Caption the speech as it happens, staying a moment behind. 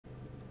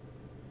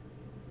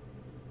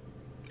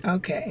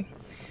Okay,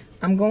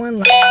 I'm going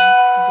live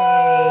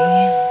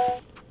today.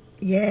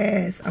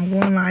 Yes, I'm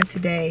going live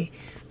today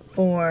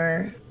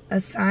for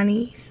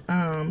Assane's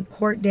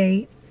court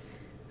date.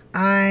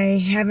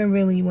 I haven't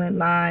really went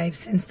live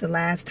since the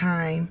last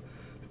time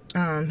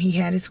he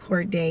had his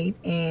court date,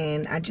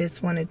 and I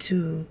just wanted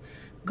to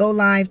go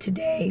live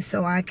today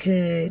so I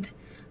could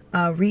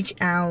reach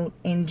out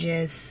and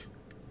just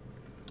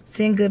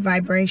send good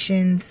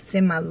vibrations,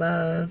 send my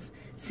love,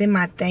 send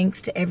my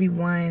thanks to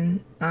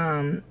everyone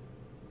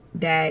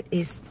that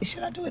is,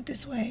 should I do it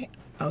this way?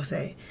 I'll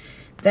say,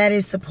 that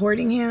is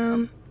supporting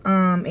him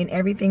in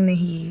everything that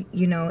he,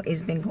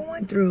 has been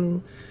going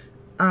through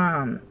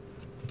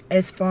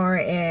as far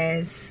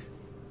as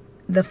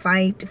the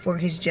fight for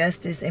his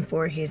justice and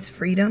for his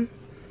freedom.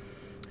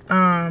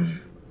 I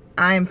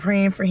am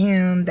praying for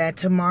him that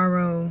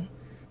tomorrow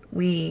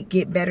we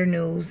get better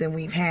news than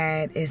we've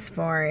had as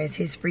far as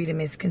his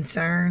freedom is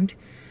concerned.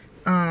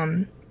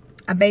 I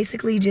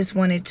basically just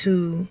wanted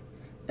to,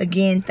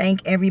 again,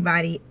 thank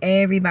everybody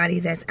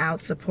that's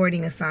out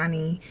supporting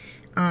Assane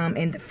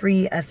and the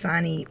Free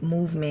Assane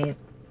movement.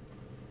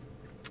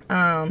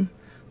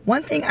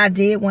 One thing I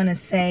did want to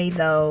say,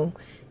 though,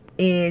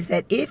 is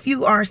that if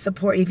you are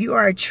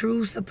a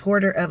true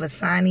supporter of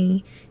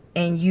Assane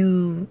and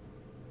you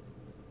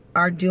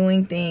are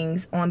doing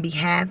things on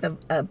behalf of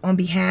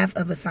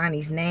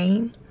Assane's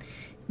name,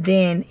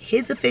 then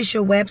his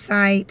official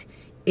website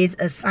is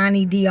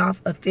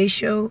AssaneDiouf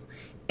official,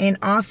 and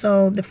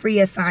also the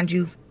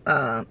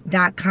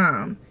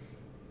freeAssaneDiouf.com.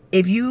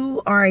 If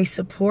you are a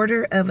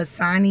supporter of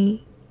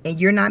Assane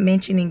and you're not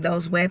mentioning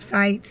those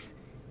websites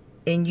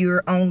and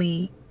you're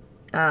only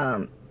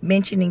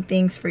mentioning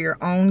things for your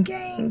own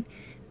gain,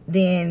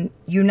 then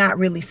you're not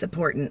really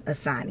supporting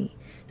Assane.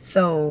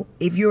 So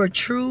if you're a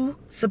true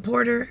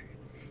supporter,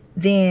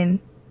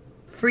 then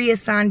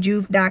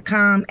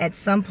freeAssaneDiouf.com at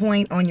some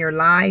point on your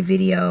live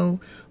video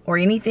or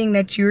anything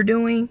that you're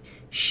doing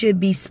should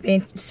be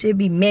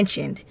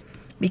mentioned,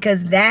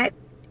 because that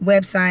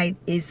website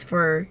is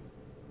for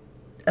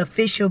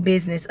official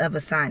business of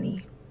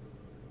Assane,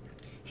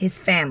 his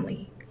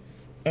family.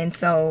 And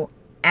so,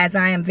 as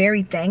I am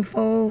very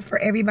thankful for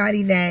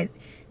everybody that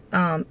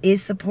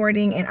is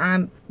supporting, and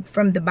I'm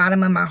from the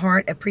bottom of my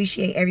heart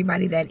appreciate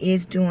everybody that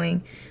is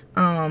doing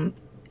all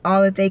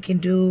that they can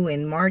do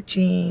and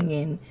marching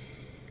and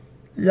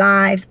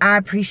lives. I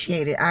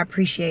appreciate it.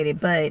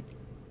 But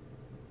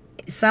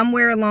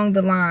somewhere along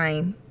the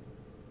line,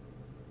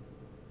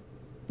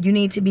 you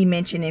need to be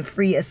mentioning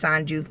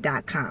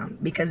freeAssaneDiouf.com,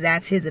 because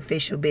that's his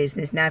official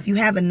business. Now, if you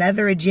have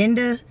another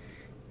agenda,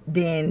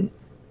 then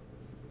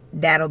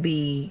that'll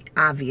be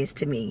obvious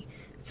to me.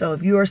 So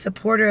if you're a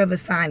supporter of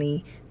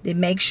Assane, then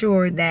make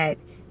sure that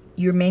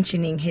you're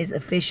mentioning his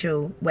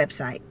official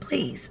website.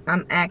 Please.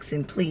 I'm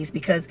asking, please,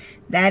 because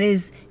that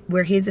is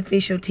where his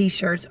official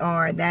t-shirts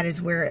are. That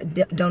is where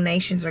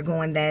donations are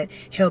going that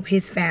help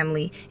his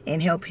family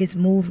and help his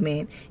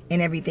movement and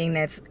everything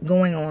that's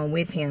going on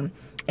with him.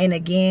 And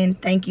again,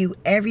 thank you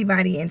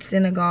everybody in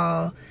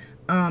Senegal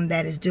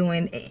that is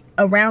doing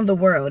around the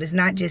world. It's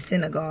not just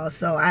Senegal.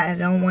 So I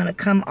don't want to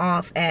come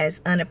off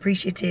as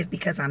unappreciative,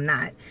 because I'm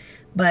not.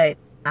 But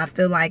I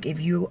feel like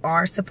if you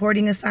are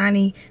supporting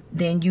Assane,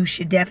 then you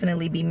should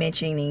definitely be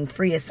mentioning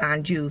Free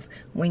AssaneDiouf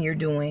when you're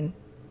doing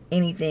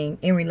anything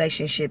in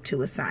relationship to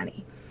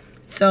Assane.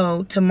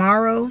 So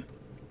tomorrow,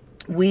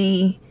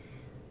 we'll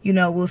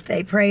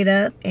stay prayed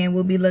up, and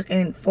we'll be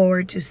looking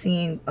forward to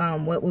seeing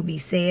what will be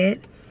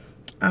said.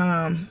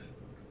 And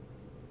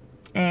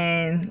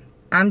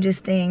I'm just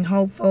staying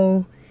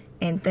hopeful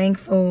and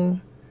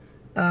thankful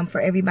for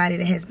everybody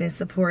that has been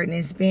supporting.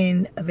 It's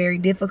been a very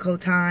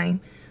difficult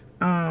time,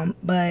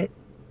 but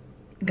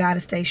gotta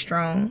stay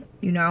strong.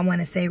 I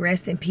want to say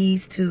rest in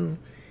peace to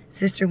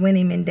Sister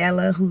Winnie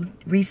Mandela, who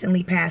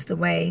recently passed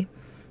away.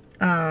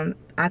 I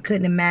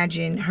couldn't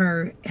imagine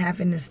her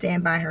having to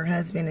stand by her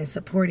husband and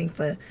supporting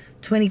for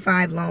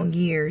 25 long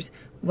years,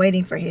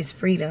 waiting for his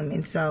freedom.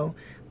 And so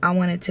I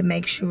wanted to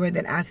make sure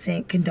that I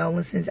sent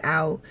condolences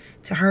out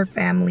to her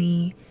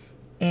family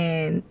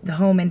and the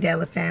whole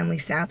Mandela family,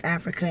 South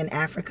Africa and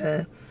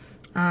Africa,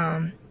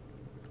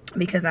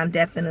 because I'm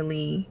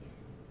definitely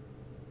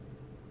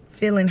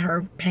feeling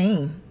her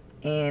pain.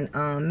 And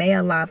may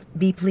Allah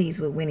be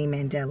pleased with Winnie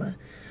Mandela.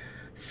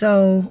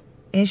 So,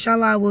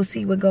 inshallah, we'll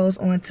see what goes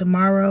on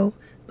tomorrow.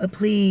 But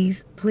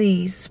please,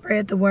 please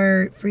spread the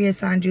word.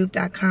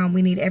 freeAssaneDiouf.com.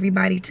 We need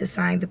everybody to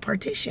sign the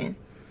petition.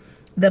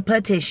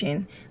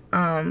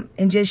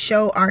 And just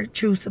show our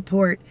true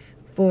support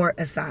for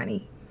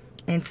Assane.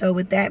 And so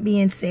with that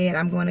being said,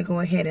 I'm going to go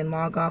ahead and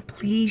log off.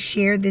 Please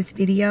share this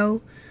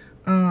video.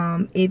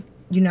 If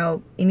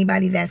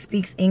anybody that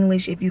speaks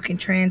English, if you can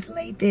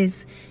translate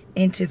this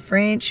into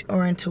French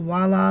or into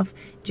Wolof,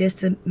 just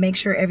to make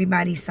sure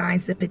everybody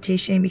signs the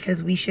petition,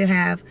 because we should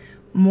have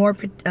more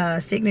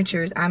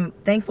signatures. I'm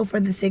thankful for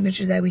the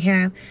signatures that we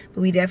have, but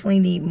we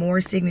definitely need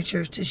more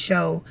signatures to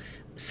show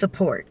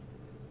support,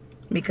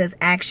 because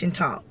action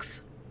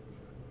talks.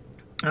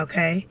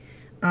 Okay.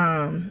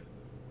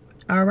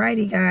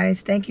 Alrighty, guys.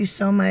 Thank you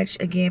so much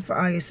again for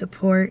all your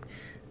support.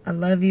 I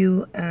love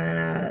you,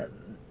 and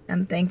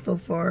I'm thankful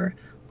for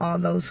all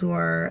those who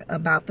are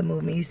about the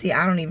movement. You see,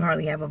 I don't even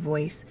hardly have a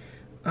voice.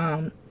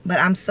 But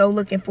I'm so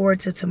looking forward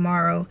to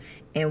tomorrow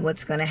and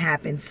what's going to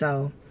happen.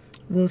 So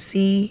we'll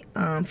see.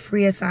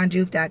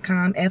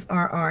 FreeAssaneDiouf.com,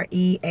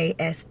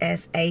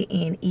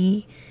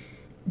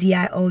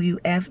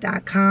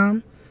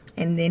 FreeAssaneDiouf.com.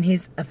 And then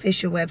his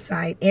official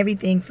website,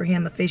 everything for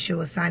him official,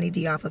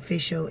 AssaneDiouf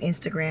official,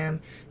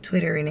 Instagram,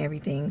 Twitter, and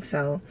everything.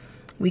 So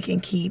we can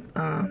keep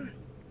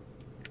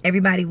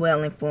everybody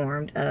well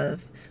informed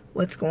of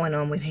what's going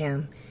on with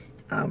him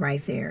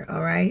right there.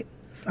 All right.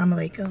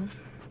 Assalamu alaikum.